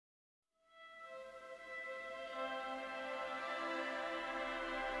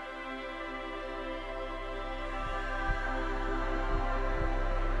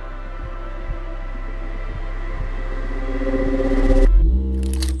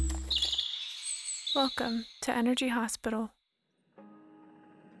Welcome to Energy Hospital.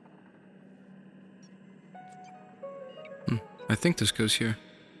 I think this goes here.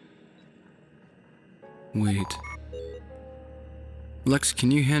 Wait. Lex,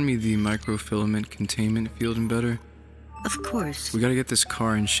 can you hand me the microfilament containment field embedder? Of course. We gotta get this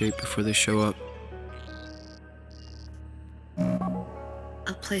car in shape before they show up.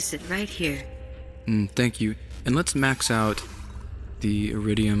 I'll place it right here. Thank you. And let's max out the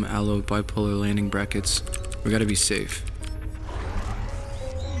iridium alloy bipolar landing brackets. We gotta be safe.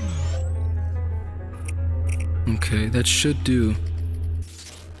 Okay, that should do.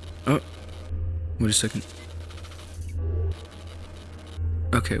 Oh, wait a second.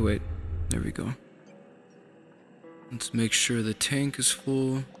 Okay, wait. There we go. Let's make sure the tank is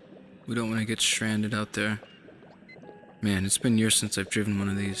full. We don't want to get stranded out there. Man, it's been years since I've driven one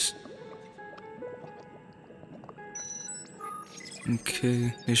of these.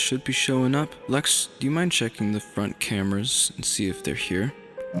 Okay, they should be showing up. Lex, do you mind checking the front cameras and see if they're here?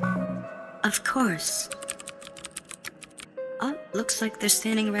 Of course. Oh, looks like they're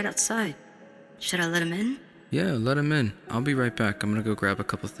standing right outside. Should I let them in? Yeah, let them in. I'll be right back. I'm gonna go grab a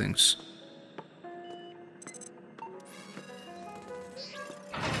couple things.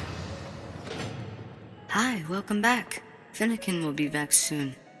 Hi, welcome back. Finnegan will be back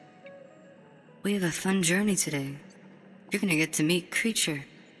soon. We have a fun journey today. You're gonna get to meet Creature.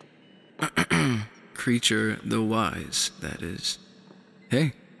 Creature the Wise, that is.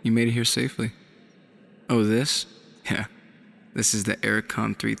 Hey, you made it here safely. Oh, this? Yeah. This is the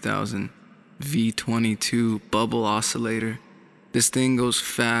Aircon 3000 V22 bubble oscillator. This thing goes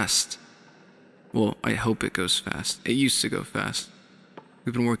fast. Well, I hope it goes fast. It used to go fast.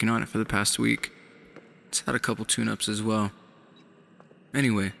 We've been working on it for the past week. It's had a couple tune-ups as well.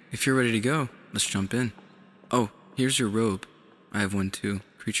 Anyway, if you're ready to go, let's jump in. Oh, here's your robe. I have one too.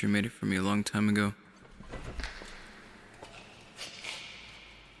 Creature made it for me a long time ago.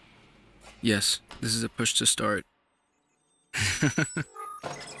 Yes, this is a push to start.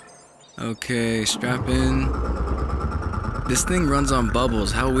 Okay, strap in. This thing runs on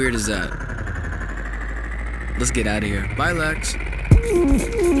bubbles. How weird is that? Let's get out of here. Bye, Lex.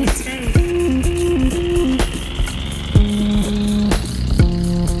 Be safe.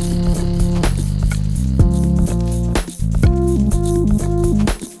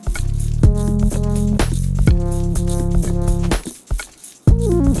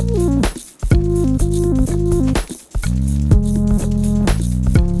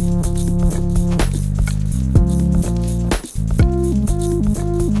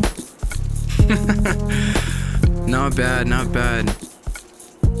 Not bad, not bad.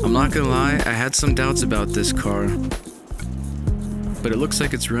 I'm not gonna lie, I had some doubts about this car. But it looks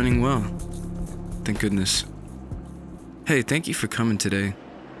like it's running well. Thank goodness. Hey, thank you for coming today.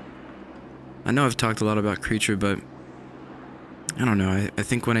 I know I've talked a lot about Creature, but I don't know, I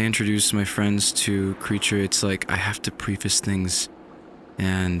think when I introduce my friends to Creature, it's like I have to preface things.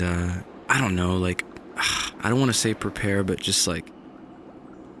 And, I don't know, like, I don't want to say prepare, but just like,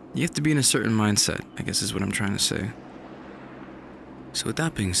 you have to be in a certain mindset, I guess is what I'm trying to say. So with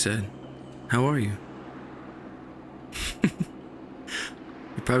that being said, how are you? You're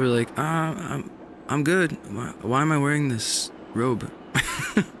probably like, I'm good. Why am I wearing this robe?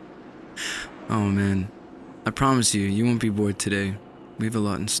 Oh man, I promise you, you won't be bored today. We have a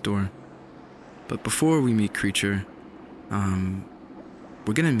lot in store. But before we meet Creature,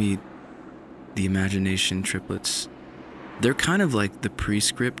 we're gonna meet the Imagination triplets. They're kind of like the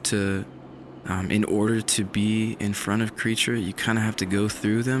prescript to, in order to be in front of Creature, you kind of have to go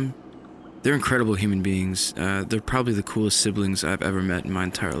through them. They're incredible human beings. They're probably the coolest siblings I've ever met in my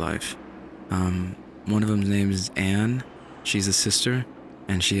entire life. One of them's name is Anne. She's a sister,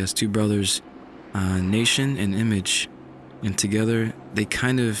 and she has two brothers, Nation and Image. And together, they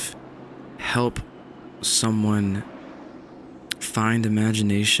kind of help someone find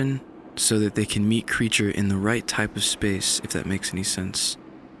imagination so that they can meet Creature in the right type of space, if that makes any sense.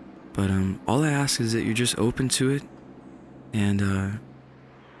 But all I ask is that you're just open to it, and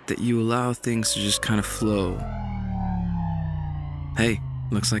that you allow things to just kind of flow. Hey,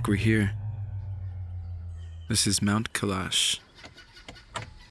 looks like we're here. This is Mount Kalash.